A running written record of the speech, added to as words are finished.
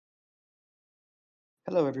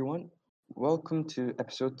Hello, everyone. Welcome to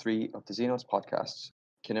episode 3 of the ZNotes podcasts.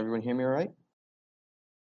 Can everyone hear me all right?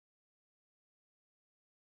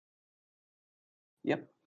 Yep.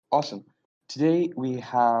 Awesome. Today we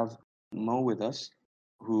have Mo with us,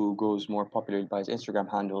 who goes more popular by his Instagram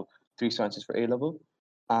handle, Three Sciences for A Level.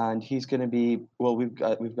 And he's going to be, well, we've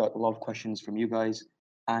got a lot of questions from you guys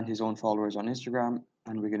and his own followers on Instagram,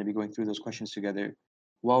 and we're going to be going through those questions together.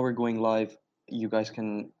 While we're going live, you guys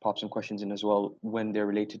can pop some questions in as well when they're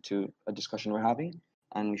related to a discussion we're having,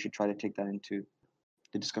 and we should try to take that into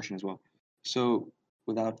the discussion as well. So,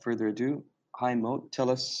 without further ado, hi Mo, tell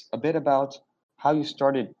us a bit about how you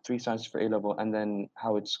started Three Sciences for A Level and then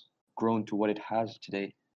how it's grown to what it has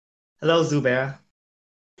today. Hello, Zubair.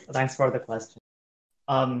 Thanks for the question.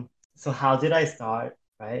 So how did I start,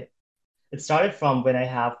 right? It started from when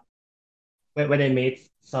I made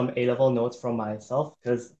some A-level notes for myself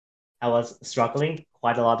because I was struggling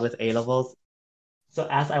quite a lot with A-levels. So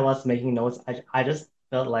as I was making notes, I just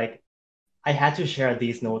felt like I had to share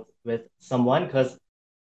these notes with someone because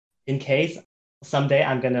in case someday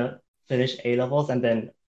I'm gonna finish A-levels and then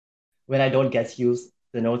when I don't get to use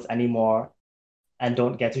the notes anymore, and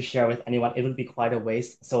don't get to share with anyone, it would be quite a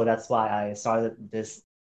waste. So that's why I started this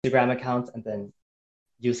Instagram account and then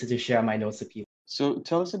use it to share my notes with people. So,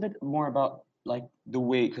 tell us a bit more about like the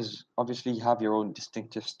way, because obviously you have your own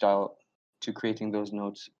distinctive style to creating those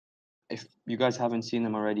notes. If you guys haven't seen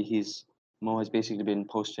them already, he's Mo has basically been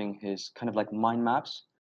posting his kind of like mind maps,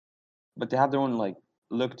 but they have their own like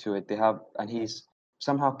look to it. They have, and he's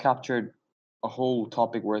somehow captured a whole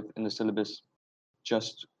topic worth in the syllabus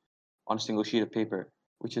just on a single sheet of paper,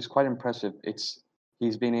 which is quite impressive. It's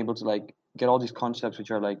he's been able to like get all these concepts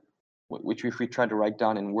which are like which if we tried to write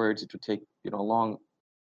down in words, it would take a long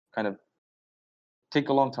kind of take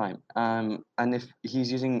a long time. And if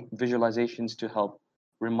he's using visualizations to help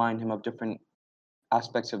remind him of different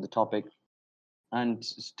aspects of the topic, and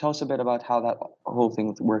tell us a bit about how that whole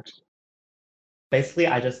thing works. Basically,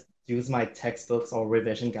 I just use my textbooks or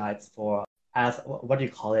revision guides for as what do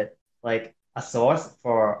you call it? Like a source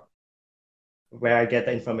for where I get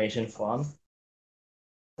the information from.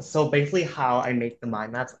 So basically how I make the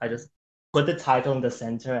mind maps, I just put the title in the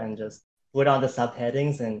center and just put on the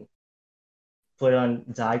subheadings and put on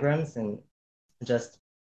diagrams and just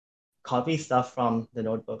copy stuff from the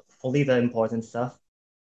notebook, only the important stuff,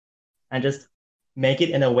 and just make it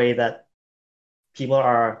in a way that people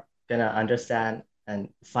are gonna understand and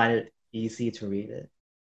find it easy to read it.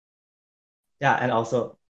 Yeah, and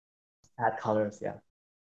also add colors.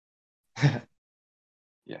 Yeah.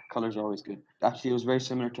 Yeah, colors are always good. Actually, it was very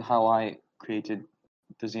similar to how I created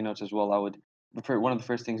the ZNotes as well. One of the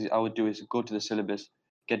first things I would do is go to the syllabus,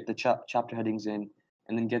 get the chapter headings in,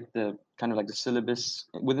 and then get the kind of like the syllabus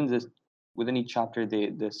within each chapter.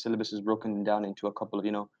 The syllabus is broken down into a couple of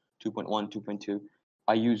 2.1, 2.2.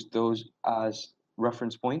 I use those as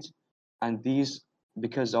reference points, and these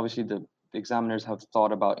because obviously the examiners have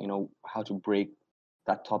thought about how to break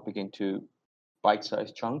that topic into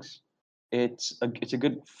bite-sized chunks. It's a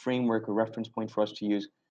good framework or reference point for us to use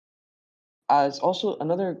as also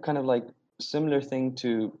another kind of like similar thing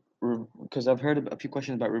to because I've heard a few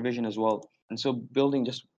questions about revision as well, and so building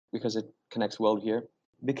just because it connects well here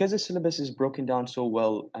because the syllabus is broken down so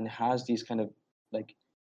well and has these kind of like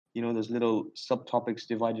those little subtopics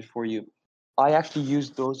divided for you. I actually use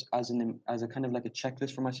those as a kind of like a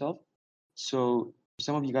checklist for myself. So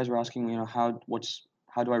some of you guys were asking, how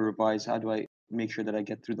do I revise? How do I make sure that I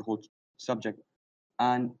get through the whole subject?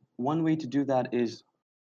 And one way to do that is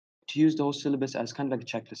to use the whole syllabus as kind of like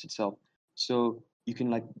a checklist itself. So you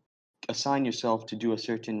can like assign yourself to do a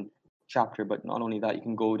certain chapter, but not only that, you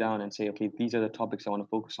can go down and say, okay, these are the topics I want to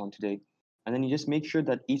focus on today. And then you just make sure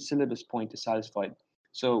that each syllabus point is satisfied.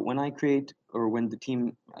 So when I create, or when the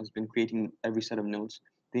team has been creating every set of notes,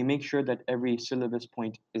 they make sure that every syllabus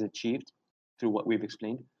point is achieved through what we've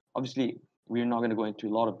explained. Obviously, we're not going to go into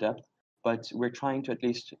a lot of depth, but we're trying to at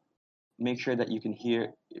least make sure that you can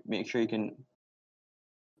make sure you can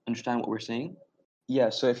understand what we're saying. Yeah,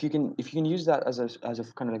 so if you can use that as a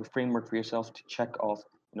kind of like a framework for yourself to check off,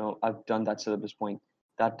 I've done that syllabus point.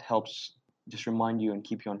 That helps just remind you and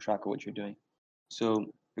keep you on track of what you're doing.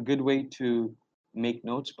 So a good way to make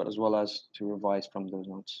notes, but as well as to revise from those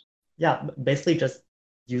notes. Yeah, basically just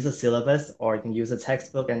use a syllabus or you can use a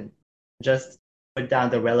textbook and just put down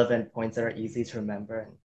the relevant points that are easy to remember.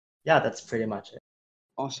 And yeah, that's pretty much it.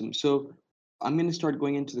 Awesome. So I'm going to start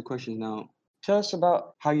going into the questions now. Tell us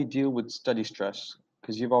about how you deal with study stress,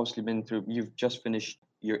 because you've just finished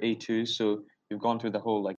your A2, so you've gone through the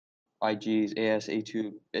whole like IGs, AS,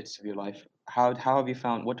 A2 bits of your life. How have you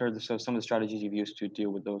found, what are some of the strategies you've used to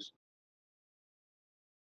deal with those?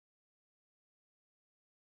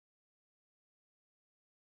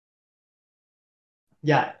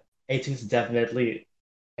 Yeah, A2 is definitely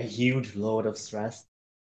a huge load of stress.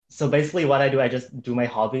 So basically what I do, I just do my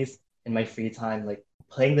hobbies in my free time, like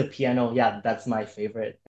playing the piano. Yeah, that's my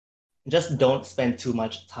favorite. Just don't spend too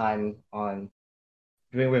much time on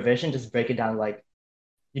doing revision. Just break it down, like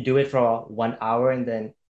you do it for 1 hour and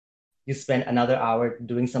then you spend another hour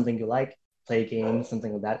doing something you like, play games,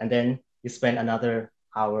 something like that, and then you spend another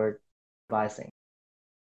hour revising.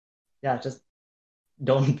 Yeah, just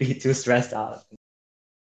don't be too stressed out.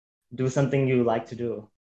 Do something you like to do,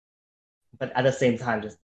 but at the same time,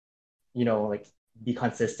 just like be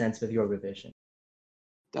consistent with your revision.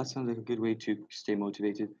 That sounds like a good way to stay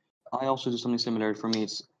motivated. I also do something similar. For me,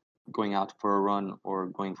 it's going out for a run or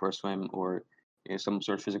going for a swim or some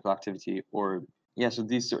sort of physical activity. Or yeah, so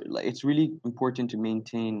these are, like, it's really important to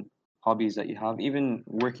maintain hobbies that you have. Even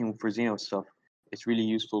working for Zeno stuff, it's really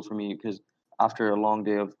useful for me because after a long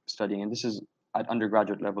day of studying, and this is at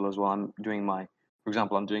undergraduate level as well. For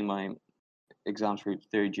example, I'm doing my exams for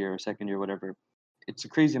third year or second year, whatever. It's a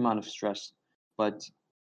crazy amount of stress, but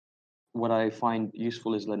what I find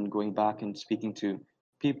useful is then going back and speaking to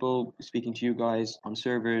people, speaking to you guys on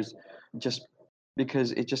servers, just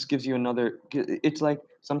because it just gives you another. It's like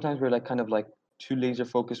sometimes we're like kind of like too laser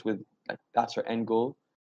focused with like that's our end goal,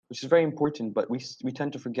 which is very important, but we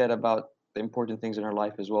tend to forget about the important things in our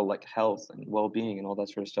life as well, like health and well-being and all that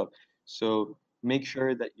sort of stuff. So make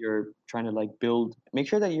sure that you're trying to like build. Make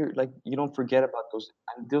sure that you're like you don't forget about those,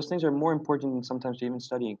 and those things are more important than sometimes even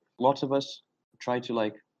studying. Lots of us try to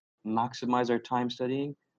like maximize our time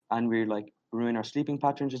studying, and we like ruin our sleeping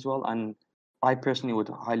patterns as well. And I personally would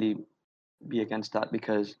highly be against that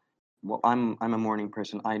because well, I'm a morning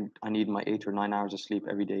person. I need my 8 or 9 hours of sleep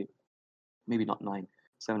every day, maybe not nine,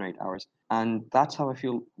 7 or 8 hours, and that's how I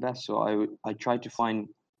feel best. So I try to find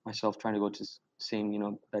myself trying to go to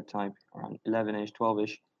same bedtime around 11ish,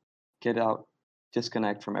 12ish, get out,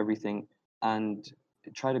 disconnect from everything, and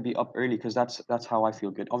try to be up early because that's how I feel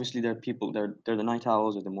good. Obviously, there are people they're the night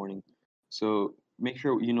owls or the morning, so make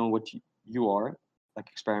sure you know what you are. Like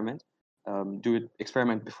experiment, do it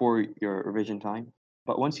experiment before your revision time.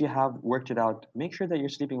 But once you have worked it out, make sure that you're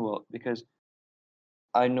sleeping well because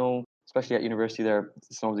I know, especially at university, there are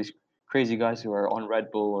some of these crazy guys who are on Red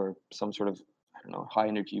Bull or some sort of, I don't know, high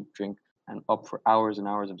energy drink and up for hours and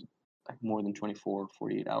hours of like more than 24,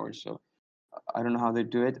 48 hours. So I don't know how they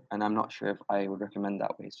do it, and I'm not sure if I would recommend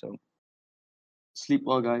that way. So sleep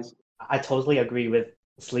well, guys. I totally agree with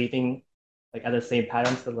sleeping like at the same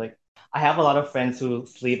patterns. But like I have a lot of friends who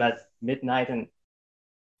sleep at midnight and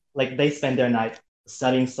like they spend their night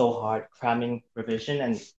studying so hard, cramming revision,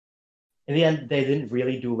 and in the end they didn't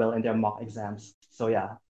really do well in their mock exams. So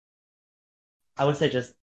yeah, I would say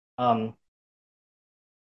just um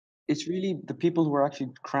It's really the people who are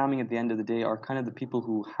actually cramming at the end of the day are kind of the people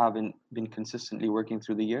who haven't been consistently working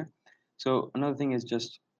through the year. So another thing is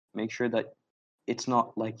just make sure that it's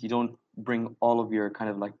not like you don't bring all of your kind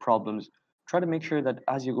of like problems. Try to make sure that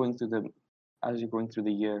as you're going through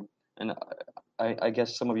the year, and I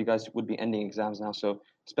guess some of you guys would be ending exams now. So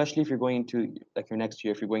especially if you're going into like your next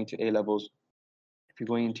year, if you're going to A levels, if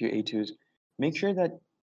you're going into your A2s, make sure that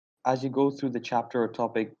as you go through the chapter or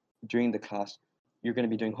topic during the class, you're going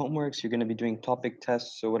to be doing homeworks, you're going to be doing topic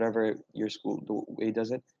tests or whatever your school the way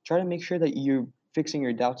does it. Try to make sure that you're fixing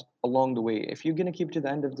your doubts along the way. If you're going to keep to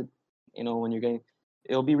the end of the, when you're getting,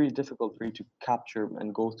 it'll be really difficult for you to capture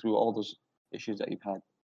and go through all those issues that you've had.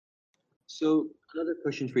 So another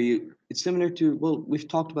question for you. It's similar to, well, we've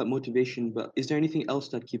talked about motivation, but is there anything else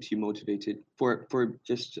that keeps you motivated? For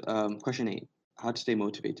just question eight, how to stay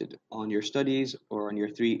motivated on your studies or on your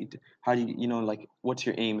three? How do like what's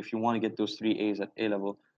your aim if you want to get those three A's at A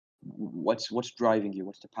level? What's driving you?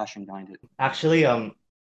 What's the passion behind it? actually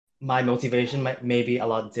my motivation may be a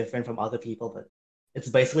lot different from other people, but it's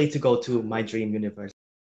basically to go to my dream university,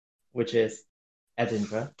 which is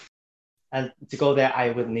Edinburgh. And to go there,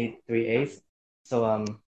 I would need 3 A's. So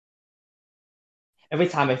every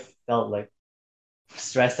time I felt like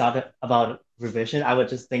stressed out about revision, I would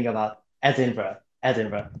just think about Edinburgh,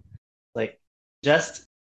 like just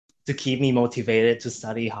to keep me motivated to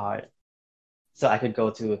study hard, so I could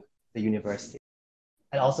go to the university,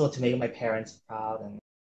 and also to make my parents proud and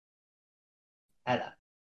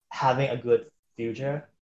having a good future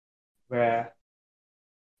where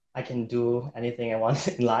I can do anything I want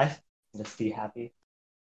in life and just be happy.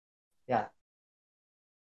 Yeah.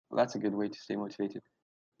 Well, that's a good way to stay motivated.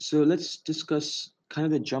 So let's discuss kind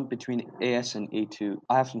of the jump between AS and A2.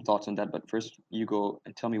 I have some thoughts on that, but first you go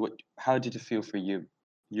and tell me how did it feel for you?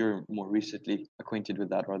 You're more recently acquainted with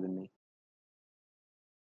that rather than me.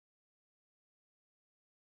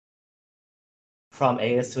 From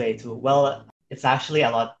AS to A2. Well, it's actually a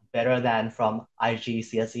lot better than from IG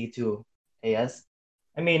CSE to AS.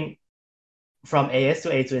 I mean, from AS to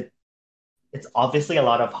A2, it's obviously a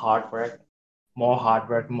lot of hard work,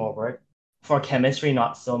 more work. For chemistry,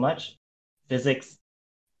 not so much. Physics,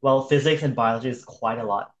 well, physics and biology is quite a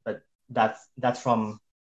lot, but that's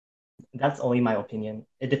only my opinion.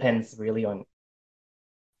 It depends really on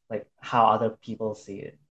like how other people see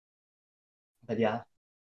it. But yeah,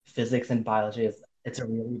 physics and biology is it's a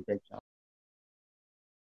really big jump.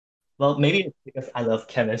 Well, maybe it's because I love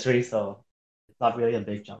chemistry, so it's not really a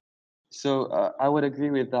big jump. So I would agree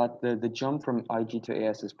with that. The jump from IG to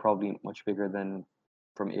AS is probably much bigger than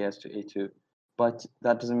from AS to A2. But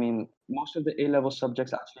that doesn't mean most of the A level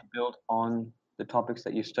subjects actually build on the topics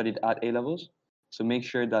that you studied at A levels. So make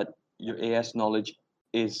sure that your AS knowledge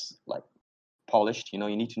is like polished. You know,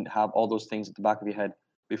 you need to have all those things at the back of your head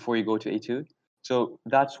before you go to A2. So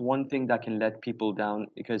that's one thing that can let people down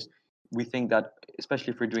because we think that,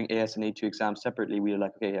 especially if we're doing AS and A2 exams separately, we're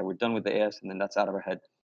like, okay, yeah, we're done with the AS and then that's out of our head.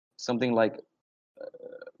 Something like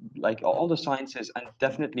all the sciences and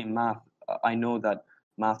definitely math. I know that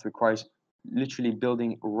math requires literally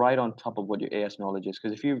building right on top of what your AS knowledge is.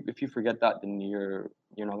 Because if you forget that, then you're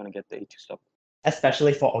not gonna get the A2 stuff.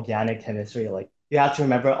 Especially for organic chemistry, like you have to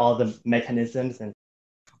remember all the mechanisms and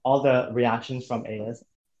all the reactions from AS.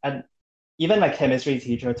 And even my chemistry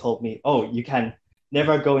teacher told me, "Oh, you can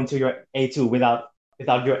never go into your A2 without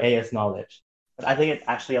your AS knowledge." But I think it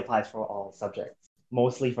actually applies for all subjects,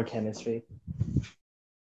 mostly for chemistry.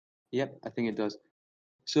 Yep, I think it does.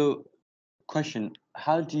 So, question: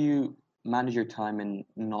 how do you manage your time and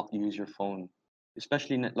not use your phone?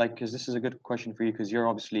 Especially like because this is a good question for you because you're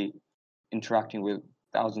obviously interacting with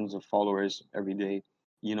thousands of followers every day.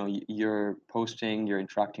 You know, you're posting, you're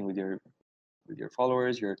interacting with your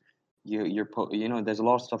followers. You know, there's a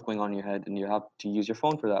lot of stuff going on in your head, and you have to use your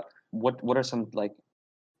phone for that. What are some like?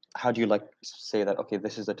 How do you like say that? Okay,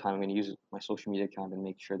 this is the time I'm going to use my social media account and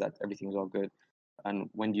make sure that everything's all good. And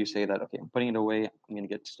when do you say that? Okay, I'm putting it away. I'm going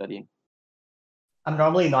to get studying. I'm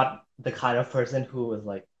normally not the kind of person who is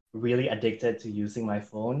like really addicted to using my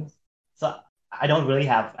phone. So I don't really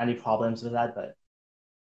have any problems with that, but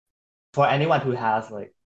for anyone who has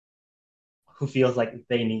like who feels like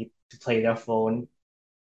they need to play their phone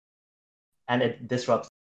and it disrupts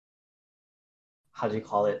how do you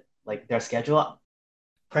call it like their schedule,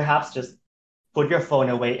 perhaps just put your phone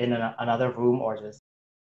away in another room or just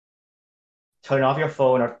turn off your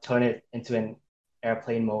phone or turn it into an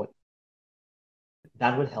airplane mode.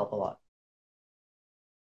 That would help a lot.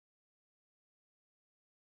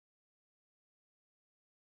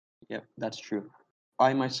 Yeah, that's true.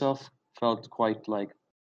 I myself felt quite like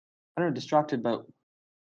I don't know distracted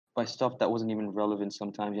by stuff that wasn't even relevant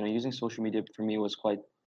sometimes. You know, using social media for me was quite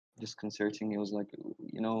disconcerting. It was like,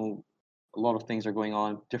 you know, a lot of things are going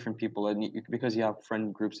on, different people, and because you have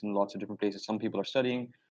friend groups in lots of different places, some people are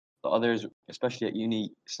studying, the others, especially at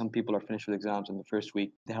uni, some people are finished with exams in the first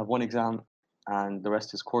week. They have one exam, and the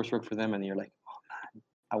rest is coursework for them, and you're like, oh man,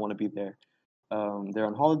 I want to be there. They're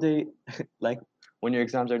on holiday, like when your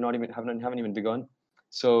exams are not even haven't even begun.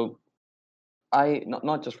 So I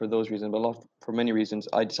not just for those reasons, but for many reasons,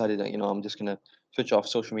 I decided that I'm just gonna switch off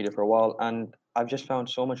social media for a while, and I've just found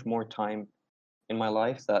so much more time in my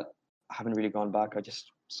life that I haven't really gone back. I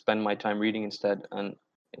just spend my time reading instead, and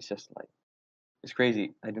it's just like it's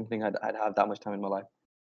crazy. I didn't think I'd have that much time in my life.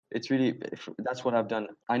 It's really that's what I've done.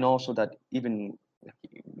 I know also that even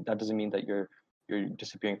that doesn't mean that you're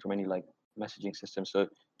disappearing from any like messaging system. So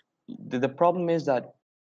the problem is that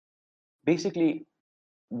basically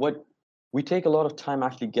what we take a lot of time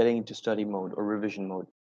actually getting into study mode or revision mode.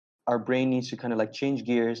 Our brain needs to kind of like change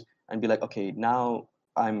gears and be like, okay, now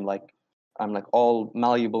I'm like I'm like all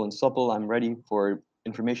malleable and supple. I'm ready for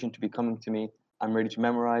information to be coming to me. I'm ready to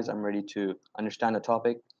memorize. I'm ready to understand a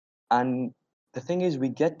topic. And the thing is, we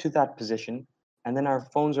get to that position, and then our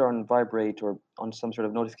phones are on vibrate or on some sort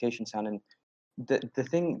of notification sound, and the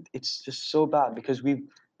thing it's just so bad because we've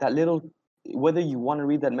that little whether you want to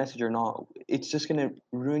read that message or not, it's just going to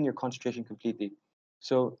ruin your concentration completely.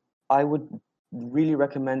 So I would really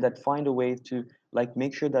recommend that find a way to like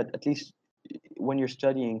make sure that at least when you're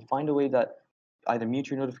studying, find a way that either mute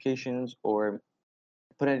your notifications or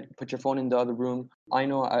put your phone in the other room. I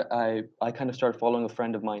know I kind of started following a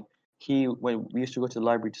friend of mine. He when we used to go to the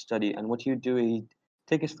library to study, and what he'd do is he'd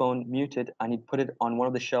take his phone, mute it, and he'd put it on one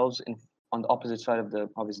of the shelves on the opposite side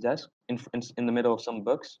of his desk in the middle of some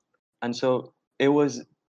books. And so it was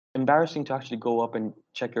embarrassing to actually go up and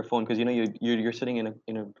check your phone because you're sitting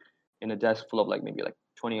in a desk full of like maybe like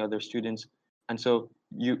 20 other students, and so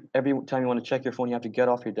you every time you want to check your phone, you have to get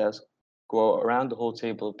off your desk, go around the whole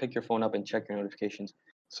table, pick your phone up, and check your notifications.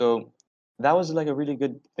 So that was like a really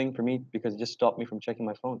good thing for me because it just stopped me from checking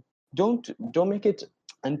my phone. Don't make it,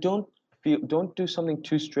 and don't do something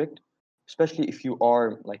too strict, especially if you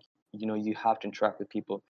are like, you have to interact with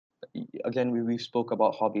people. Again, we spoke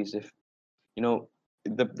about hobbies. If you know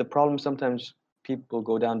the problem, sometimes people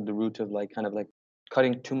go down the route of like kind of like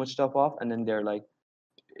cutting too much stuff off, and then they're like,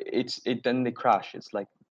 then they crash. It's like,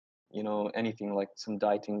 anything like some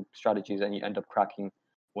dieting strategies, and you end up cracking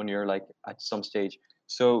when you're like at some stage.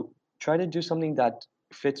 So try to do something that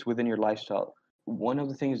fits within your lifestyle. One of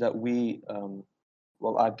the things that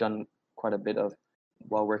I've done quite a bit of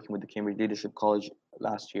while working with the Cambridge Leadership College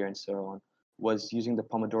last year and so on, was using the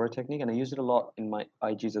Pomodoro technique, and I use it a lot in my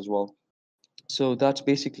IGs as well. So that's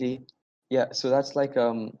basically, yeah. So that's like,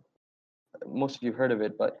 most of you have heard of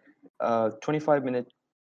it, but 25-minute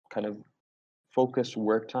kind of focused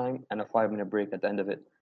work time and a 5-minute break at the end of it,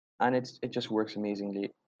 and it just works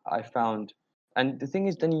amazingly. I found, and the thing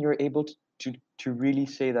is, then you're able to really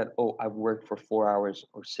say that, oh, I've worked for 4 hours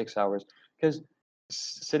or 6 hours, because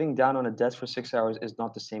sitting down on a desk for 6 hours is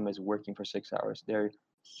not the same as working for 6 hours. They're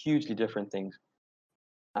hugely different things,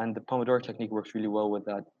 and the Pomodoro technique works really well with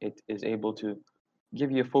that. It is able to give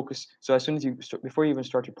you a focus. So as soon as you start, before you even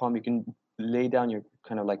start your poem, you can lay down your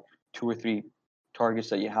kind of like two or three targets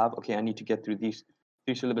that you have. Okay, I need to get through these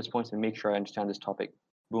three syllabus points and make sure I understand this topic.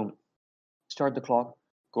 Boom. Start the clock.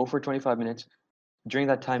 Go for 25 minutes. During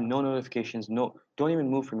that time, no notifications. No, don't even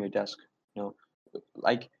move from your desk. You know,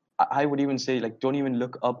 like I would even say, like, don't even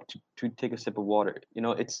look up to take a sip of water.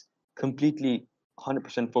 It's completely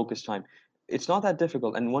 100% focus time. It's not that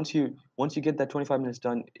difficult, and once you get that 25 minutes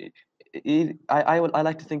done, I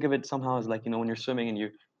like to think of it somehow as like, when you're swimming and you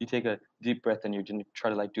take a deep breath and you try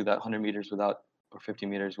to like do that 100 meters without, or 50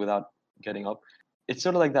 meters without getting up. It's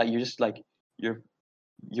sort of like that. You're just like, you're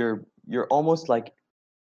you're almost like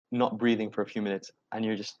not breathing for a few minutes, and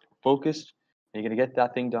you're just focused, and you're going to get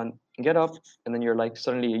that thing done and get up, and then you're like,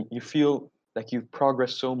 suddenly you feel like you've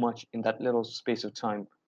progressed so much in that little space of time.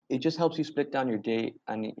 It just helps you split down your day,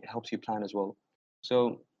 and it helps you plan as well.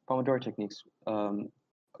 So Pomodoro techniques,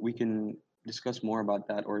 we can discuss more about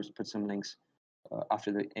that, or put some links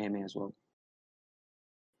after the AMA as well.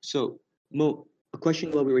 So Mo, a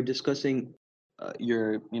question while we were discussing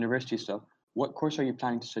your university stuff, what course are you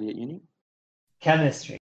planning to study at uni?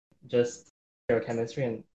 Chemistry, just pure chemistry,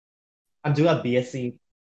 and I'm doing a BSc.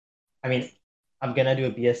 I mean, I'm gonna do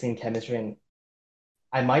a BSc in chemistry, and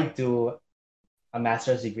I might do a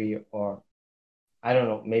master's degree, or I don't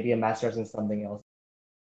know, maybe a master's in something else.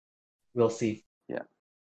 We'll see. Yeah,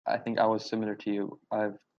 I think I was similar to you. I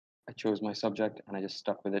chose my subject and I just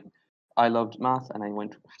stuck with it. I loved math and I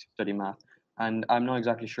went to study math. And I'm not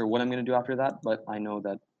exactly sure what I'm going to do after that, but I know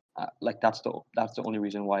that like that's the only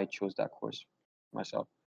reason why I chose that course myself.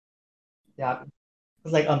 Yeah,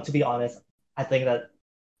 because like to be honest, I think that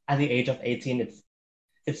at the age of 18,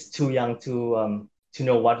 it's too young to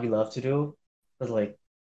know what we love to do. Because like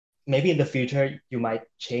maybe in the future you might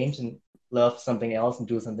change and love something else and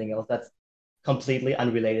do something else that's completely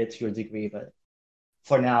unrelated to your degree. But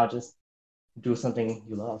for now, just do something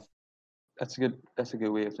you love. That's a good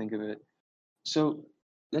way of thinking of it. So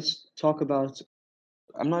let's talk about,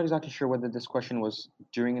 I'm not exactly sure whether this question was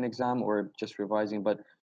during an exam or just revising, but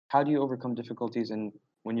how do you overcome difficulties and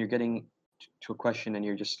when you're getting to a question and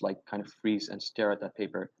you're just like kind of freeze and stare at that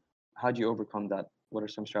paper? How do you overcome that? What are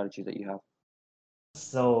some strategies that you have?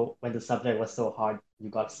 So when the subject was so hard, you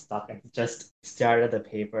got stuck and just stared at the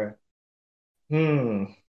paper. Hmm.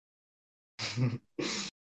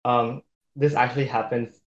 um, this actually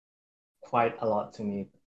happens quite a lot to me.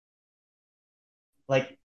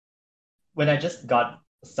 Like when I just got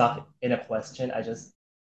stuck in a question, I just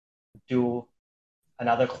do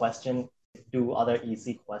another question, do other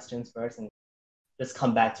easy questions first, and just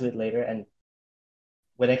come back to it later. And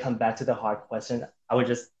when I come back to the hard question, I would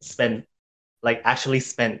just actually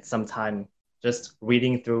spend some time just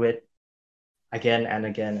reading through it again and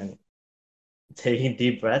again and taking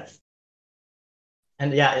deep breaths.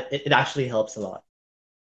 And yeah, it actually helps a lot.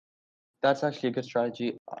 That's actually a good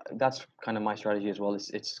strategy. That's kind of my strategy as well.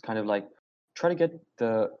 It's kind of like try to get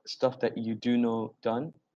the stuff that you do know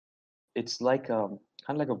done. It's like kind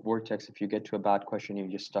of like a vortex. If you get to a bad question, you're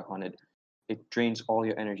just stuck on it. It drains all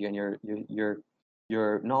your energy, and you're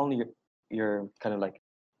not only you're kind of like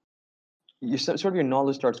sort of your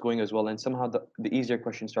knowledge starts going as well, and somehow the easier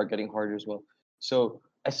questions start getting harder as well. So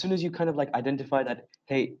as soon as you kind of like identify that,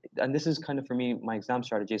 hey, and this is kind of for me my exam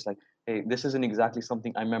strategy is like, hey, this isn't exactly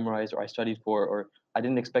something I memorized or I studied for, or I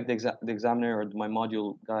didn't expect the examiner or my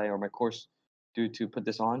module guy or my course to put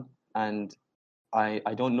this on, and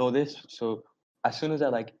I don't know this. So as soon as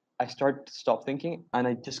I start to stop thinking and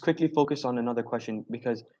I just quickly focus on another question,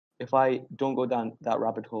 because if I don't go down that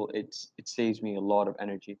rabbit hole, it saves me a lot of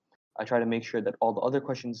energy. I try to make sure that all the other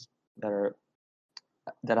questions that are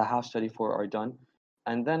that I have studied for are done.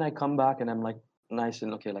 And then I come back and I'm like nice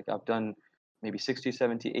and okay, like I've done maybe 60,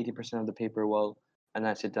 70, 80% of the paper well. And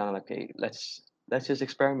I sit down and like, okay, let's just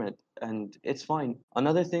experiment. And it's fine.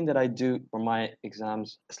 Another thing that I do for my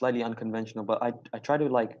exams, slightly unconventional, but I try to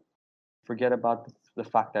like forget about the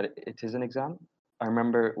fact that it is an exam. I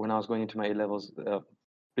remember when I was going into my A levels,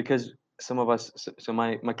 because some of us, so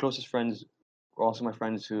my closest friends were also my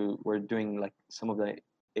friends who were doing like some of the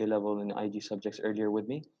A level and IG subjects earlier with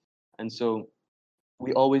me, and so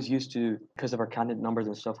we always used to, because of our candidate numbers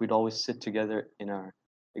and stuff, we'd always sit together in our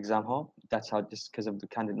exam hall. That's how, just because of the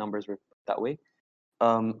candidate numbers were that way.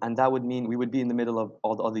 And that would mean we would be in the middle of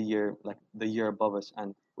all the other year, like the year above us,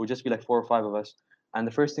 and it would just be like four or five of us. And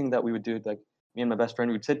the first thing that we would do, like me and my best friend,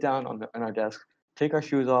 we'd sit down on our desk, take our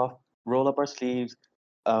shoes off, roll up our sleeves,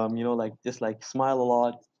 like just like smile a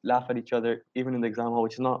lot, laugh at each other, even in the exam hall,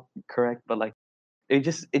 which is not correct, but like it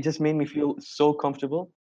just made me feel so comfortable.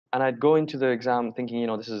 And I'd go into the exam thinking,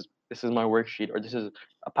 this is my worksheet, or this is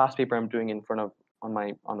a past paper I'm doing in front of on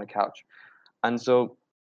my couch. And so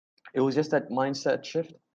it was just that mindset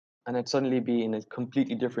shift, and I'd suddenly be in a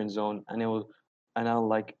completely different zone, and I'll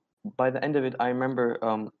like by the end of it, I remember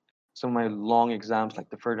some of my long exams, like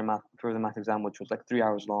the further math exam, which was like 3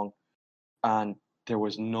 hours long, and there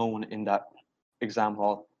was no one in that exam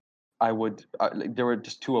hall. Like, there were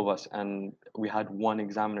just two of us, and we had one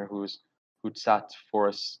examiner who'd sat for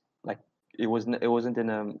us. Like it wasn't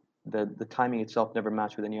in the timing itself never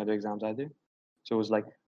matched with any other exams either. So it was like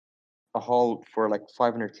a hall for like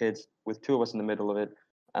 500 kids with two of us in the middle of it,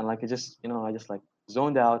 and like I just like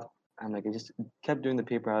zoned out, and like I just kept doing the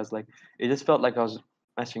paper. I was like, it just felt like I was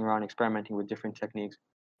messing around, experimenting with different techniques,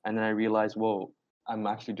 and then I realized, whoa, I'm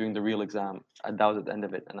actually doing the real exam. And that was at the end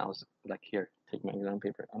of it, and I was like, here, take my exam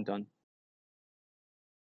paper, I'm done.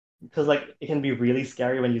 Because like it can be really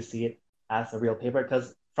scary when you see it as a real paper.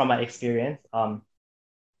 Because from my experience,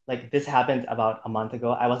 like this happened about a month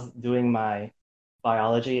ago. I was doing my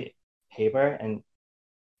biology paper, and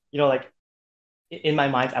like in my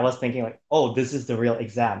mind, I was thinking like, oh, this is the real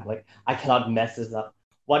exam. Like I cannot mess this up.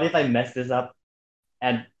 What if I mess this up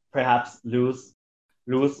and perhaps lose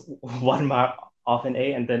 1 mark off an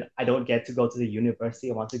A, and then I don't get to go to the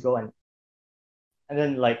university I want to go, and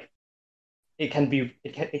then like it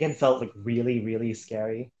can felt like really really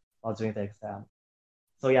scary while doing the exam.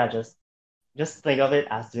 So yeah, just think of it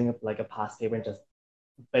as doing like a past paper and just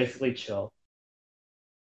basically chill.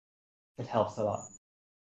 It helps a lot.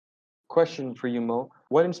 Question for you, Mo.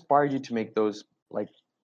 What inspired you to make those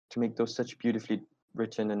such beautifully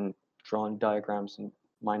written and drawn diagrams and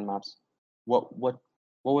mind maps? What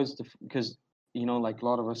was because like a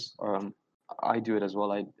lot of us, I do it as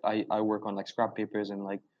well. I work on like scrap papers and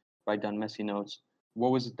like write down messy notes.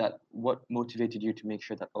 What motivated you to make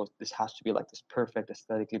sure that, oh, this has to be like this perfect,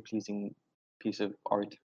 aesthetically pleasing piece of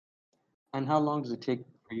art? And how long does it take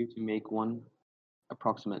for you to make one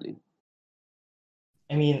approximately?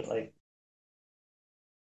 I mean, like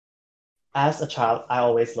as a child, I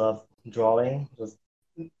always loved drawing, just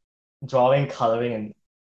drawing, coloring,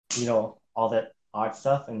 and all that art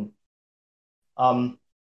stuff. And um,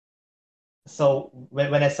 so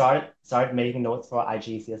when I started making notes for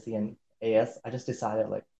IGCSE and AS, I just decided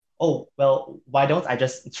like, oh well, why don't I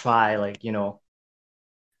just try like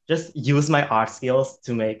just use my art skills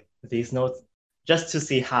to make these notes just to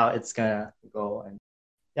see how it's gonna go. And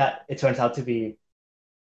yeah, it turns out to be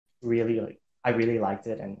really like I really liked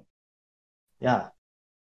it, and yeah,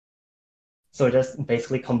 so just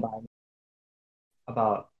basically combine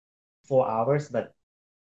about 4 hours, but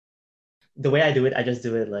the way I do it, I just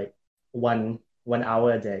do it like one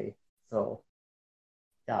hour a day. So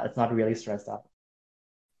yeah, it's not really stressed out.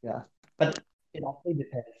 Yeah, but it actually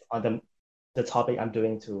depends on the topic I'm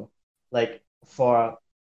doing too. Like for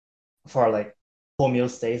like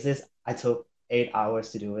homeostasis, I took 8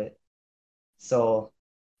 hours to do it. So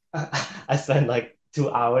I spent like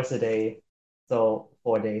 2 hours a day, so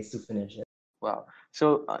 4 days to finish it. Wow.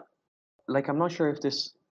 So, like, I'm not sure if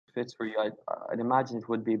this fits for you. I'd imagine it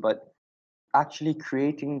would be, but actually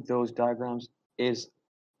creating those diagrams is,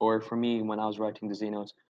 or for me, when I was writing the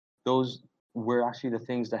ZNotes, those were actually the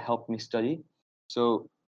things that helped me study. So,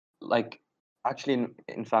 like, actually,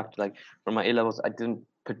 in fact, like for my A levels, I didn't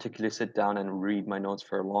particularly sit down and read my notes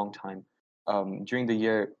for a long time. During the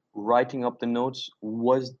year, writing up the notes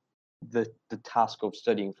was the task of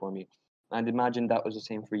studying for me. I'd imagine that was the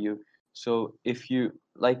same for you. So if you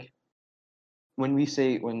like,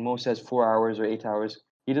 when Mo says 4 hours or 8 hours,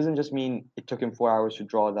 he doesn't just mean it took him 4 hours to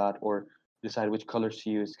draw that or decide which colors to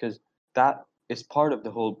use, because that is part of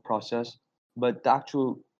the whole process. But the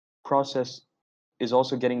actual process is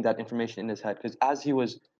also getting that information in his head, because as he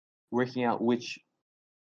was working out which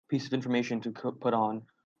piece of information to put on,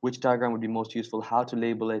 which diagram would be most useful, how to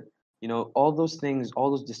label it, all those things, all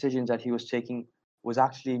those decisions that he was taking was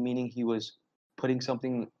actually meaning he was putting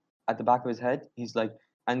something at the back of his head. He's like,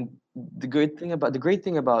 and the great thing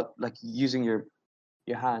about like using your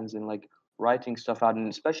hands and like writing stuff out and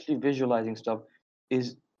especially visualizing stuff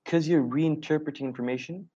is because you're reinterpreting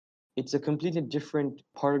information. It's a completely different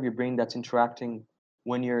part of your brain that's interacting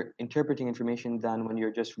when you're interpreting information than when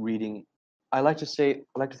you're just reading. I like to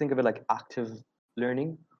think of it like active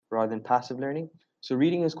learning rather than passive learning. So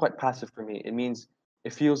reading is quite passive for me. It means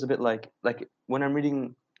it feels a bit like when I'm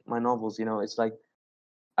reading my novels, it's like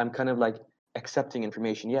I'm kind of like accepting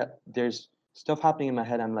information. Yeah, there's stuff happening in my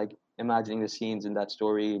head. I'm like imagining the scenes in that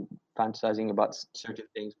story, fantasizing about certain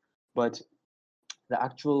things. But the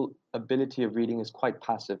actual ability of reading is quite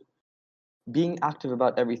passive. Being active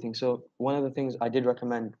about everything. So one of the things I did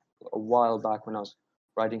recommend a while back when I was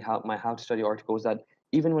writing how to study article was that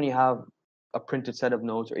even when you have a printed set of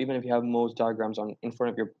notes, or even if you have Mo's diagrams on in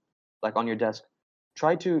front of your like on your desk,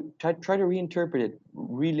 try to reinterpret it,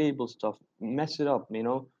 relabel stuff, mess it up. It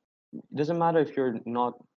doesn't matter if you're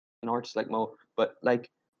not an artist like Mo, but like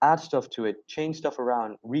add stuff to it, change stuff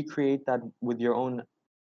around, recreate that with your own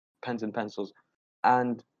pens and pencils.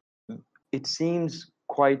 And it seems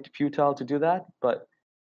quite futile to do that, but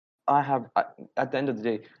at the end of the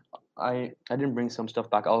day, I didn't bring some stuff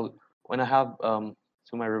back. I'll When I have some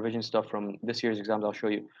of my revision stuff from this year's exams, I'll show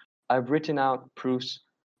you. I've written out proofs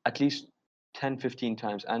at least 10, 15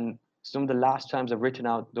 times, and some of the last times I've written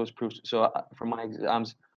out those proofs. So for my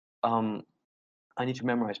exams, um, I need to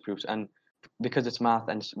memorize proofs, and because it's math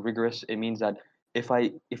and it's rigorous, it means that if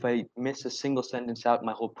I miss a single sentence out,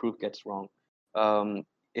 my whole proof gets wrong. Um,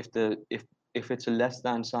 if it's a less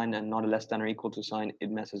than sign and not a less than or equal to sign,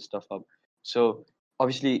 it messes stuff up. So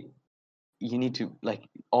obviously, you need to like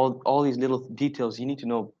all these little details you need to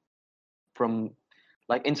know from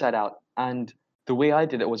like inside out. And the way I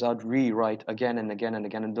did it was I'd rewrite again and again and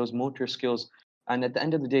again, and those motor skills. And at the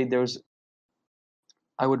end of the day,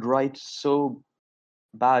 I would write so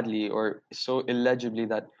badly or so illegibly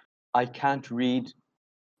that I can't read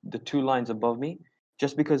the two lines above me,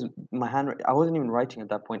 just because my hand I wasn't even writing at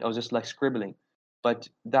that point. I was just like scribbling. But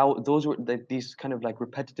those were these kind of like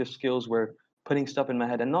repetitive skills were putting stuff in my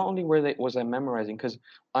head. And not only was I memorizing, because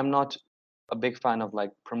I'm not a big fan of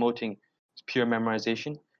like promoting pure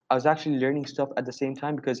memorization. I was actually learning stuff at the same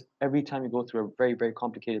time, because every time you go through a very, very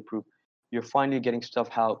complicated proof, you're finally getting stuff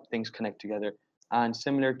how things connect together. And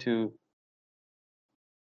similar to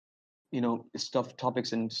stuff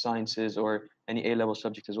topics in sciences or any A level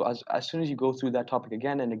subject as well. As soon as you go through that topic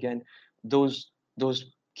again and again, those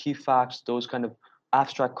key facts, those kind of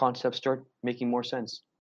abstract concepts start making more sense.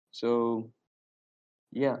 So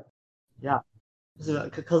yeah. Yeah. So,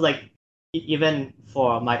 because like even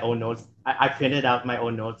for my own notes, I printed out my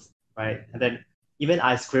own notes, right? And then even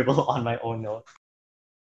I scribble on my own notes.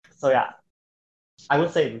 So yeah, I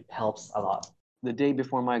would say it helps a lot. The day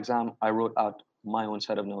before my exam, I wrote out my own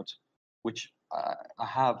set of notes, which I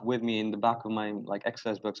have with me in the back of my like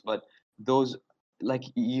exercise books. But those, like,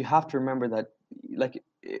 you have to remember that, like,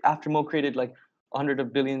 after Mo created like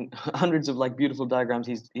hundreds of like beautiful diagrams,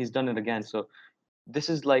 he's done it again. So this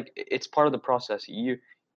is like it's part of the process.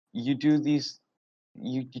 You do these,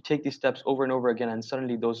 you take these steps over and over again, and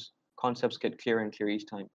suddenly those concepts get clearer and clearer each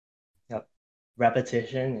time. Yep.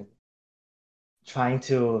 Repetition and trying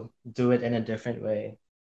to do it in a different way,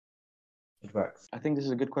 it works. I think this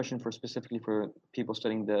is a good question for specifically for people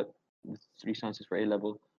studying the three sciences for A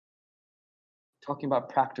level. Talking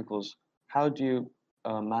about practicals, how do you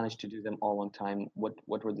manage to do them all on time? What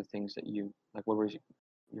were the things that you like? What was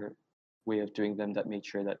your way of doing them that made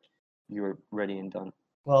sure that you were ready and done?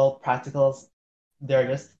 Well, practicals, they're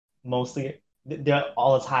just mostly they're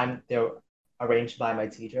all the time they're arranged by my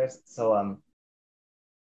teachers. So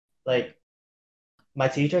like my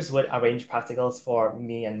teachers would arrange practicals for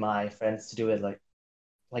me and my friends to do it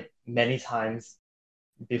like many times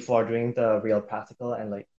before doing the real practical.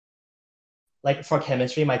 And like for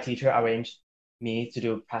chemistry, my teacher arranged me to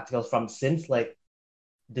do practicals from since like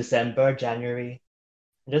December, January.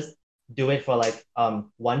 Just do it for like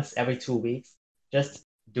once every 2 weeks. Just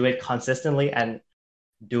do it consistently and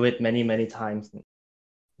do it many, many times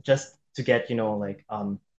just to get, like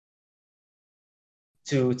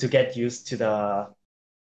to get used to the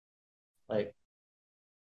like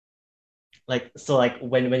Like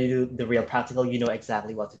when you do the real practical, you know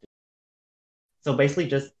exactly what to do. So basically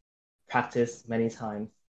just practice many times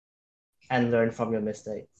and learn from your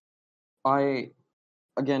mistakes. I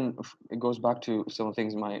again, it goes back to some of the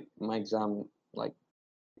things my exam like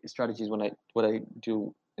strategies when I what I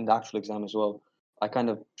do in the actual exam as well. I kind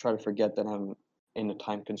of try to forget that I'm in a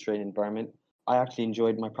time constrained environment. I actually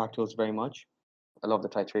enjoyed my practicals very much. I love the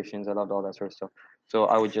titrations. I loved all that sort of stuff. So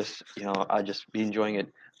I would just, I just be enjoying it.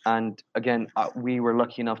 And again, we were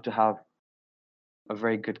lucky enough to have a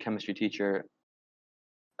very good chemistry teacher,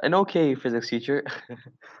 an okay physics teacher,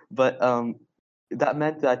 but that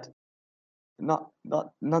meant that not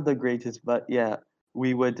the greatest, but yeah,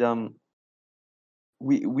 we would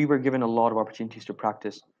we were given a lot of opportunities to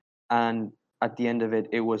practice, and at the end of it,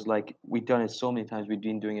 it was like we'd done it so many times. We'd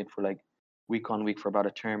been doing it for like week on week for about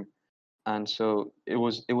a term, and so it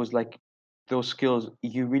was like those skills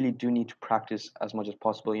you really do need to practice as much as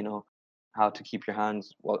possible. How to keep your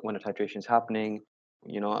hands when a titration is happening.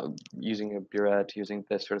 Using a burette, using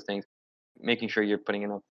this sort of things, making sure you're putting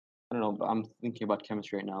enough. I don't know, but I'm thinking about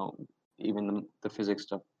chemistry right now, even the physics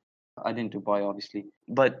stuff. I didn't do bio, obviously,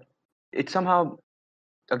 but it somehow,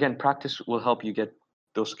 again, practice will help you get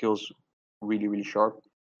those skills really, really sharp.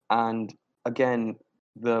 And again,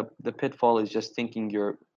 the pitfall is just thinking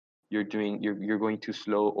you're going too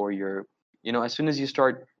slow, or as soon as you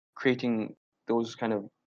start creating those kind of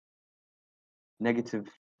negative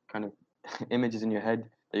kind of images in your head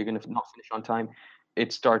that you're going to not finish on time,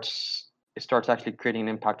 it starts actually creating an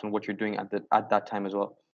impact on what you're doing at that time as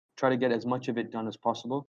well. Try to get as much of it done as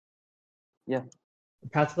possible. Yeah.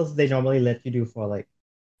 Practicals they normally let you do for like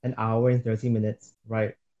an hour and 30 minutes,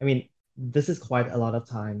 right? I mean, this is quite a lot of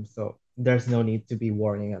time, so there's no need to be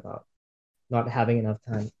worrying about not having enough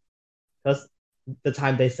time. Because the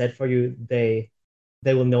time they set for you, they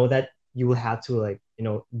will know that you will have to like,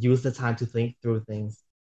 use the time to think through things.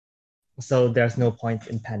 So there's no point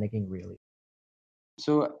in panicking really.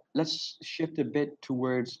 So let's shift a bit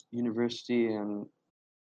towards university and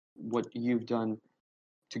what you've done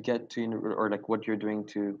to get to or like what you're doing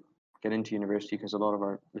to get into university, because a lot of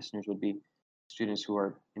our listeners would be students who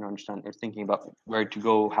are understand they're thinking about where to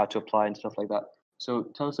go, how to apply, and stuff like that. So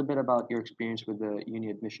tell us a bit about your experience with the uni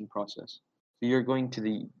admission process. So you're going to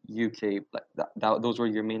the UK, like those were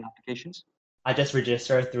your main applications. I just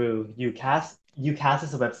registered through UCAS. UCAS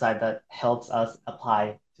is a website that helps us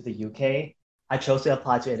apply to the UK. I chose to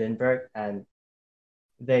apply to Edinburgh and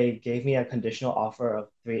they gave me a conditional offer of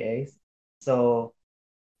 3 A's. So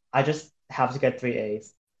I just have to get 3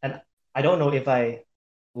 A's. And I don't know if I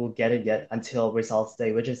will get it yet until results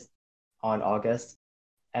day, which is on August.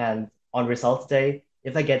 And on results day,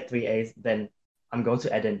 if I get 3 A's, then I'm going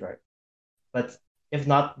to Edinburgh. But if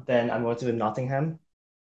not, then I'm going to Nottingham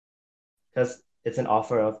because it's an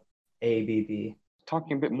offer of A, B, B.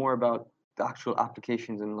 Talking a bit more about the actual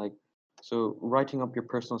applications and so writing up your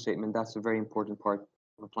personal statement, that's a very important part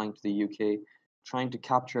of applying to the UK. Trying to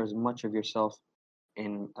capture as much of yourself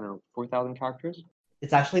in, I don't know, 4,000 characters.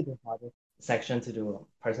 It's actually the hardest section to do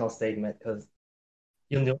a personal statement because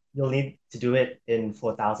you'll need to do it in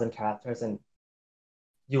 4,000 characters, and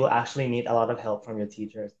you will actually need a lot of help from your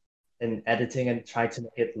teachers in editing and trying to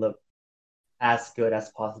make it look as good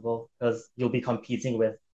as possible because you'll be competing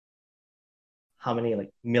with how many,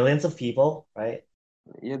 like millions of people, right?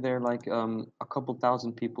 Yeah, there are like a couple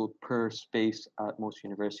thousand people per space at most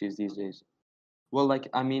universities these days. Well, like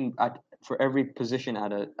I mean, for every position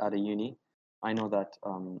at a uni, I know that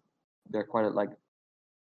they're quite like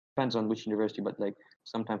depends on which university, but like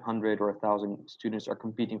sometimes 100 or 1,000 students are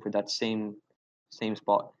competing for that same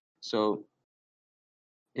spot. So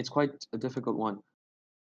it's quite a difficult one.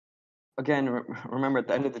 Again, remember at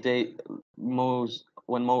the end of the day,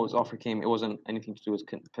 when Mo's offer came, it wasn't anything to do with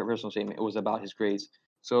personal statement. It was about his grades.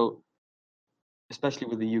 So especially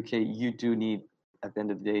with the UK, you do need at the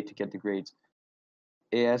end of the day to get the grades.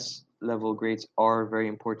 AS level grades are very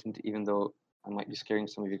important, even though I might be scaring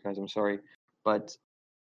some of you guys. I'm sorry, but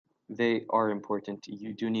they are important.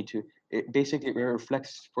 You do need to. Basically, it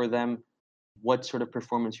reflects for them what sort of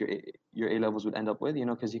performance your A levels would end up with.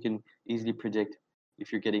 Because you can easily predict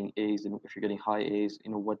if you're getting A's and if you're getting high A's.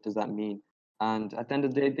 What does that mean? And at the end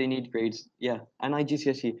of the day, they need grades. Yeah, and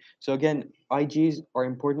IGCSE. So again, IGs are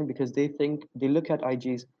important because they look at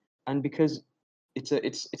IGs, and because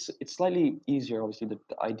it's slightly easier, obviously, the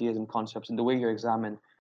ideas and concepts and the way you're examined.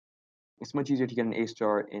 It's much easier to get an A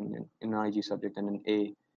star in an IG subject than an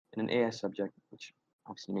A in an AS subject, which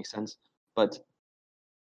obviously makes sense. But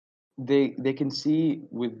they can see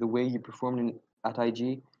with the way you perform at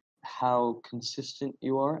IG how consistent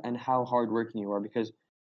you are and how hardworking you are. Because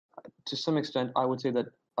to some extent, I would say that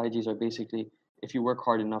IGs are basically, if you work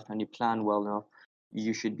hard enough and you plan well enough,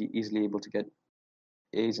 you should be easily able to get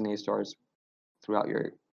A's and A stars throughout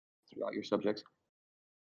your subjects.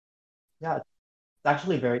 Yeah, it's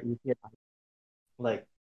actually very easy. Like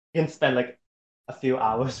you can spend like a few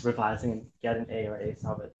hours revising and get an A or A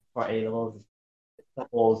star, but for A levels, it's a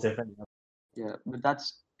whole different level. Yeah, but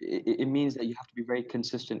it means that you have to be very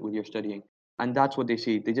consistent with your studying, and that's what they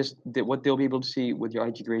see. What they'll be able to see with your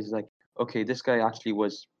IG grades is like, okay, this guy actually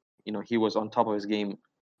was, he was on top of his game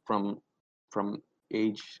from from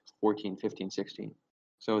age 14, 15, 16.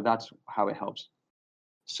 So that's how it helps.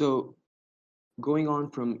 So going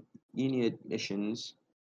on from uni admissions,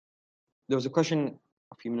 there was a question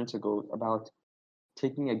a few minutes ago about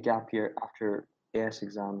taking a gap year after AS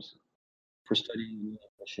exams for studying uni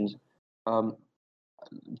admissions. Um,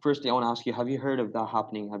 Firstly, I want to ask you, have you heard of that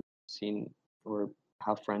happening? Have you seen or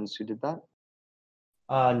have friends who did that?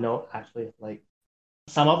 No, actually, like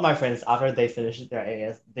some of my friends after they finish their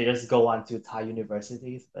AS, they just go on to Thai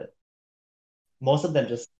universities, but most of them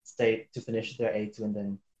just stay to finish their A2 and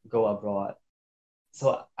then go abroad.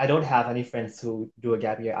 So I don't have any friends who do a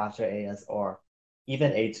gap year after AS or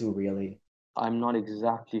even A2 really. I'm not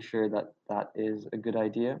exactly sure that that is a good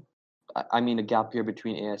idea. I mean, a gap year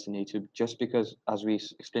between AS and A2, just because, as we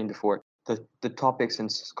explained before, the topics and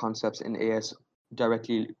concepts in AS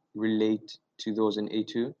directly relate to those in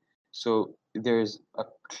A2. So there's a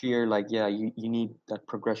clear, like, yeah, you need that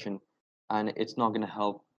progression, and it's not going to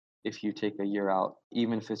help if you take a year out,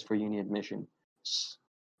 even if it's for uni admission.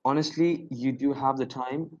 Honestly, you do have the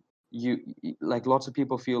time. Like lots of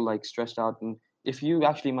people feel like stressed out, and if you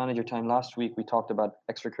actually manage your time, last week we talked about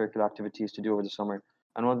extracurricular activities to do over the summer,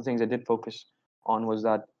 and one of the things I did focus on was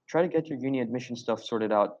that try to get your uni admission stuff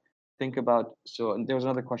sorted out. Think about, so and there was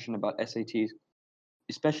another question about SATs,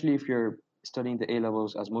 especially if you're studying the A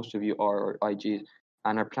levels, as most of you are, or IGs,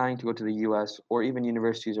 and are planning to go to the US or even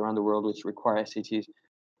universities around the world which require SATs.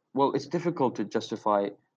 Well, it's difficult to justify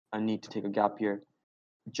a need to take a gap year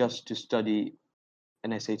just to study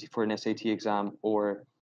an SAT for an SAT exam or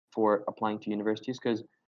for applying to universities, because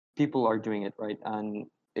people are doing it, right? And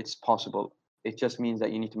it's possible. It just means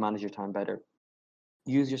that you need to manage your time better.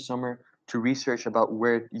 Use your summer to research about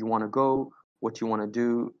where you want to go, what you want to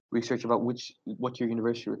do, research about what your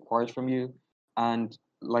university requires from you. And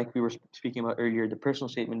like we were speaking about earlier, the personal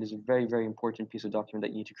statement is a very, very important piece of document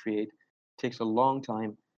that you need to create. It takes a long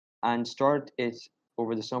time, and start it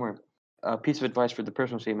over the summer. A piece of advice for the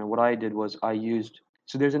personal statement, what I did was I used,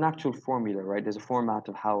 so there's an actual formula, right? There's a format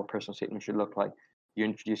of how a personal statement should look like. You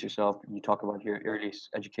introduce yourself, you talk about your early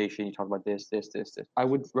education, you talk about this. I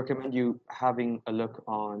would recommend you having a look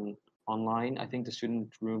online. I think the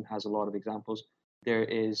student room has a lot of examples. There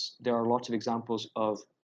are lots of examples of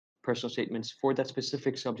personal statements for that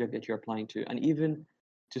specific subject that you're applying to, and even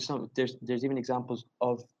to some there's even examples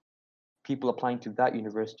of people applying to that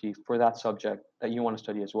university for that subject that you want to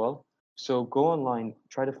study as well. So go online,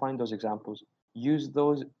 try to find those examples, use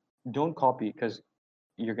those. Don't copy, because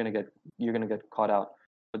you're gonna get you're gonna get caught out.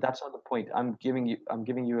 But that's not the point. I'm giving you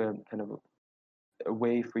a kind of a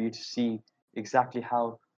way for you to see exactly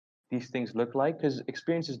how these things look like, because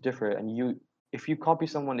experiences differ, and if you copy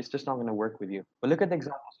someone, it's just not going to work with you. But look at the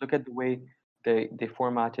examples, look at the way they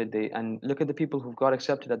formatted, and look at the people who've got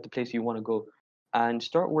accepted at the place you want to go, and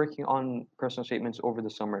start working on personal statements over the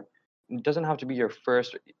summer. It doesn't have to be your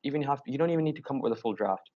first. Even you don't even need to come up with a full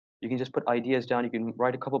draft. You can just put ideas down. You can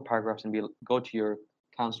write a couple paragraphs and go to your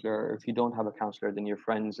counselor, or if you don't have a counselor, then your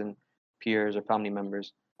friends and peers or family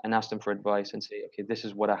members, and ask them for advice and say, okay, this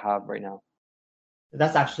is what I have right now.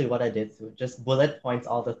 That's actually what I did too. Just bullet points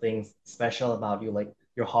all the things special about you, like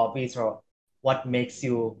your hobbies or what makes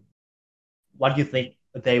you, what you think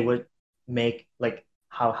they would make, like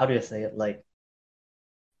how do you say it? Like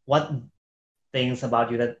what things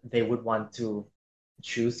about you that they would want to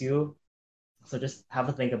choose you. So just have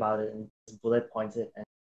a think about it and just bullet point it. And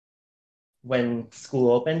when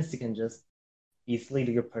school opens, you can just easily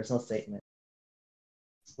do your personal statement.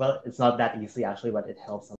 Well, it's not that easy actually, but it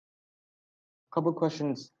helps. Couple of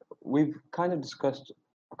questions. We've kind of discussed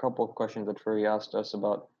a couple of questions that Furry asked us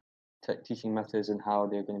about teaching methods and how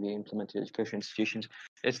they're going to be implemented in education institutions.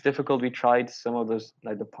 It's difficult. We tried some of those,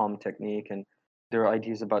 like the POM technique, and there are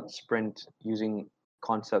ideas about sprint using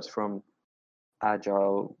concepts from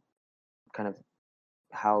agile, kind of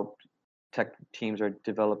how tech teams are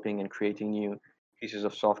developing and creating new pieces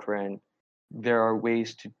of software. And there are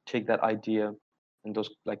ways to take that idea and those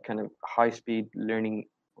like kind of high speed learning,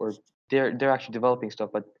 or they're actually developing stuff,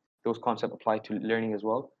 but those concepts apply to learning as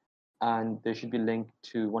well. And there should be linked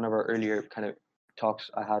to one of our earlier kind of talks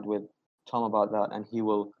I had with Tom about that, and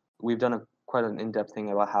we've done a quite an in-depth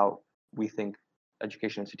thing about how we think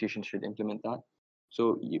education institutions should implement that.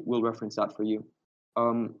 So we'll reference that for you.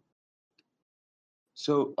 Um,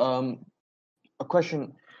 so a question.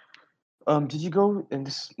 Did you go, and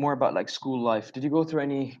this is more about like school life, did you go through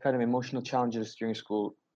any kind of emotional challenges during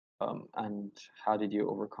school? And how did you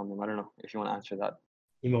overcome them? I don't know if you want to answer that.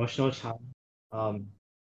 Emotional challenge. Um,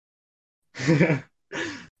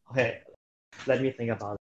 okay, let me think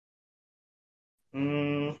about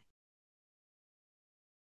it.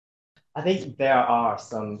 I think there are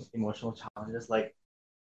some emotional challenges, like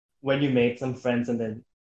when you make some friends and then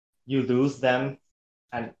you lose them,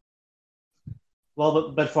 and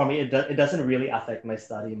well, but for me, it doesn't really affect my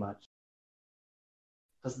study much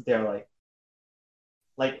because they're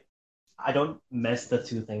like I don't mess the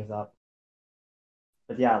two things up.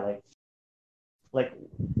 But yeah, like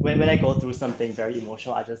when I go through something very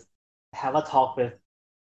emotional, I just have a talk with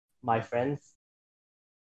my friends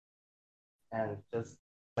and just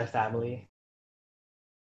my family.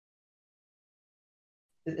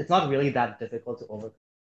 It's not really that difficult to overcome.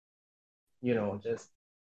 You know, just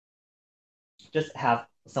have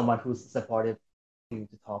someone who's supportive to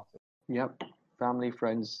talk to. Yep. Family,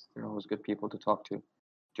 friends, they're always good people to talk to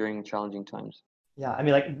during challenging times. Yeah, I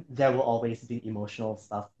mean, like there will always be emotional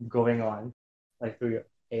stuff going on, like through your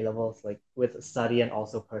A levels, like with study and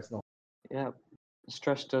also personal. Yeah,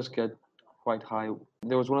 stress does get quite high.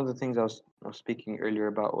 There was one of the things I was speaking earlier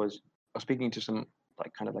about was I was speaking to some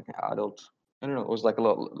like kind of like an adult. I don't know. It was like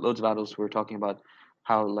loads of adults who were talking about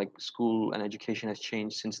how like school and education has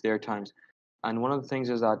changed since their times. And one of the things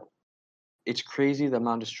is that it's crazy the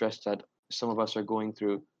amount of stress that some of us are going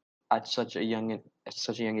through at such a young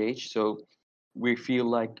age. So we feel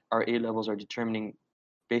like our A levels are determining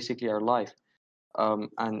basically our life.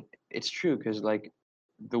 And it's true because like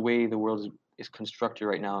the way the world is constructed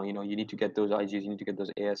right now, you know, you need to get those IGs, you need to get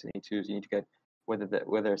those AS and A2s, you need to get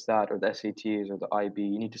whether it's that or the SATs or the IB,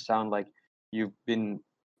 you need to sound like you've been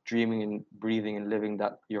dreaming and breathing and living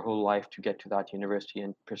that your whole life to get to that university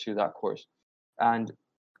and pursue that course. And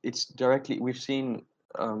it's directly we've seen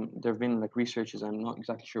there have been like researches. I'm not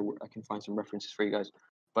exactly sure where I can find some references for you guys,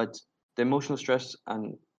 but the emotional stress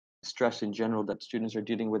and stress in general that students are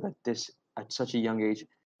dealing with at such a young age.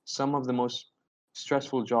 Some of the most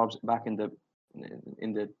stressful jobs back in the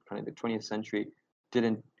kind of the 20th century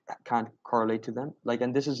didn't can't correlate to them. Like,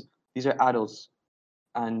 and these are adults,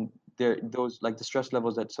 and they're those like the stress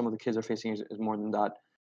levels that some of the kids are facing is more than that,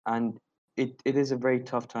 and it is a very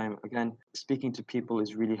tough time. Again, speaking to people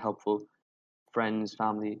is really helpful, friends,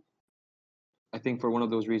 family. I think for one of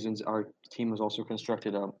those reasons, our team has also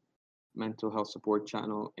constructed a mental health support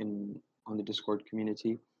channel in on the Discord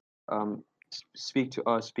community. Speak to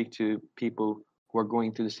us, speak to people who are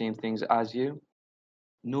going through the same things as you.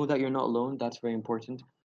 Know that you're not alone. That's very important.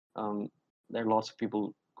 Um, there are lots of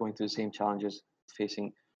people going through the same challenges,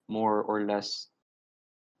 facing more or less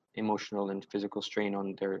emotional and physical strain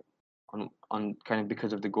on their on kind of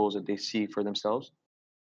because of the goals that they see for themselves.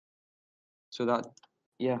 So that,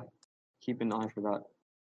 yeah, keep an eye for that.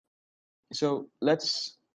 So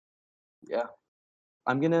let's, yeah,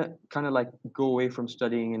 I'm gonna kind of like go away from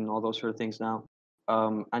studying and all those sort of things now,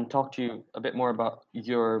 and talk to you a bit more about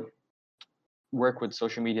your work with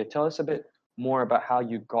social media. Tell us a bit more about how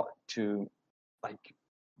you got to like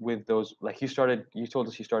with those. Like you told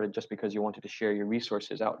us you started just because you wanted to share your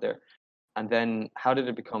resources out there, and then how did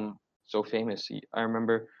it become so famous? I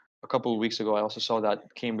remember a couple of weeks ago, I also saw that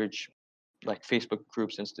Cambridge, like Facebook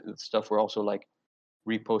groups and stuff, were also like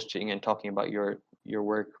reposting and talking about your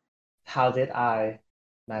work. How did I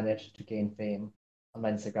manage to gain fame on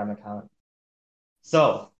my Instagram account?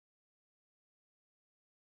 So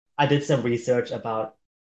I did some research about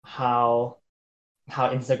how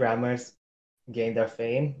Instagrammers gain their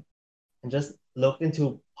fame and just looked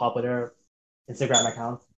into popular Instagram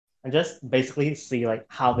accounts and just basically see like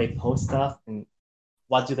how they post stuff and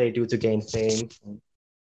what do they do to gain fame. And,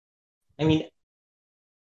 I mean,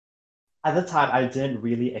 at the time, I didn't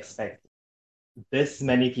really expect this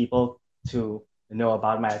many people to know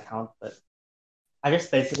about my account, but I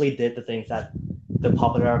just basically did the things that the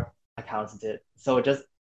popular accounts did. So just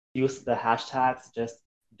use the hashtags, just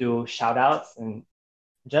do shout outs and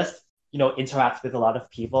just, interact with a lot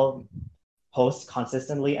of people, post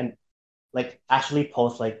consistently and like actually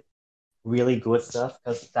post like really good stuff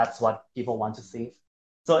because that's what people want to see.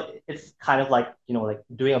 So it's kind of like, like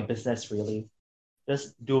doing a business really,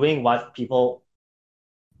 just doing what people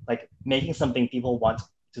like making something people want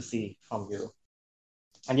to see from you.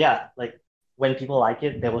 And yeah, like when people like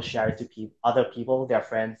it, they will share it to other people, their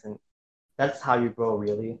friends, and that's how you grow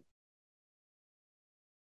really.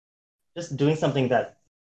 Just doing something that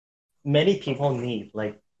many people need,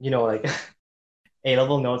 like, like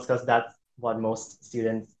A-level notes because that's what most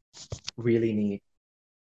students really need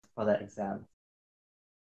for that exam.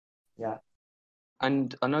 Yeah.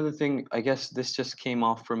 And another thing, I guess this just came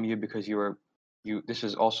off from you because this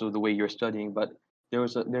is also the way you're studying, but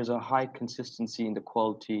there's a high consistency in the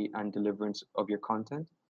quality and deliverance of your content.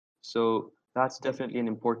 So that's definitely an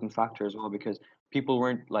important factor as well because people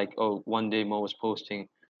weren't like, oh, one day Mo was posting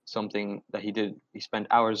something that he spent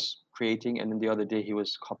hours creating, and then the other day he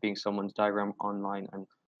was copying someone's diagram online and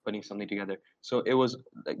putting something together. So it was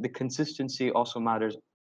like the consistency also matters,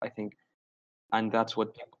 I think, and that's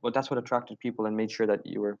what attracted people and made sure that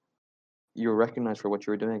you were recognized for what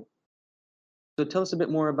you were doing. So tell us a bit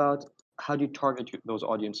more about how do you target those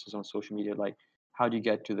audiences on social media? Like, how do you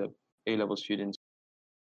get to the A-level students?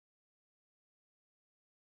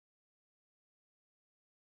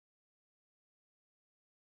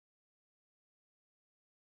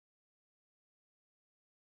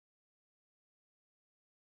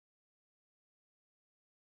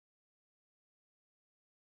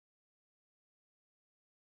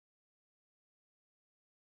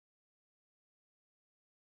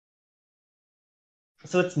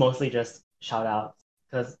 So it's mostly just shout outs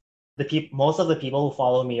because most of the people who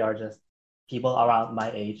follow me are just people around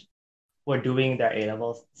my age who are doing their A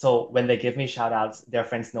levels. So when they give me shout outs, their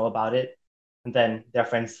friends know about it, and then their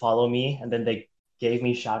friends follow me, and then they gave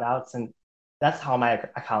me shout outs, and that's how my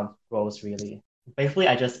account grows really. Basically,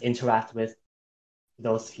 I just interact with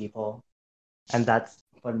those people, and that's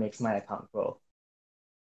what makes my account grow.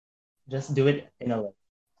 Just do it in a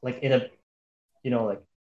like in a like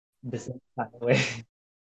business kind of way.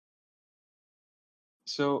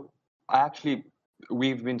 So I actually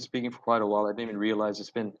we've been speaking for quite a while. I didn't even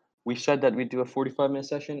realize we said that we'd do a 45-minute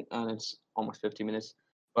session and it's almost 50 minutes.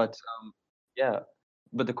 But yeah,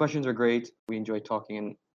 but the questions are great. We enjoyed talking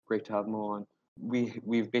and great to have Mo on.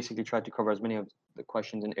 We've basically tried to cover as many of the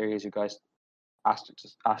questions and areas you guys asked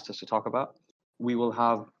us to talk about. We will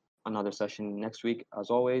have another session next week, as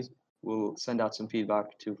always. We'll send out some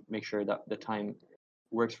feedback to make sure that the time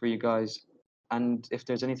works for you guys. And if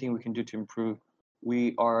there's anything we can do to improve,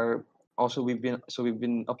 we are also we've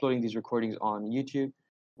been uploading these recordings on YouTube.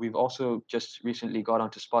 We've also just recently got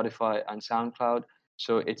onto Spotify and SoundCloud,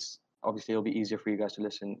 so it's obviously it'll be easier for you guys to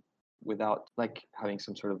listen without like having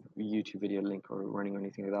some sort of YouTube video link or running or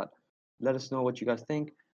anything like that. Let us know what you guys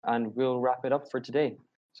think, and we'll wrap it up for today.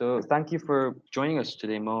 So thank you for joining us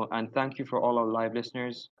today, Mo, and thank you for all our live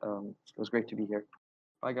listeners. It was great to be here.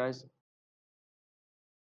 Bye, guys.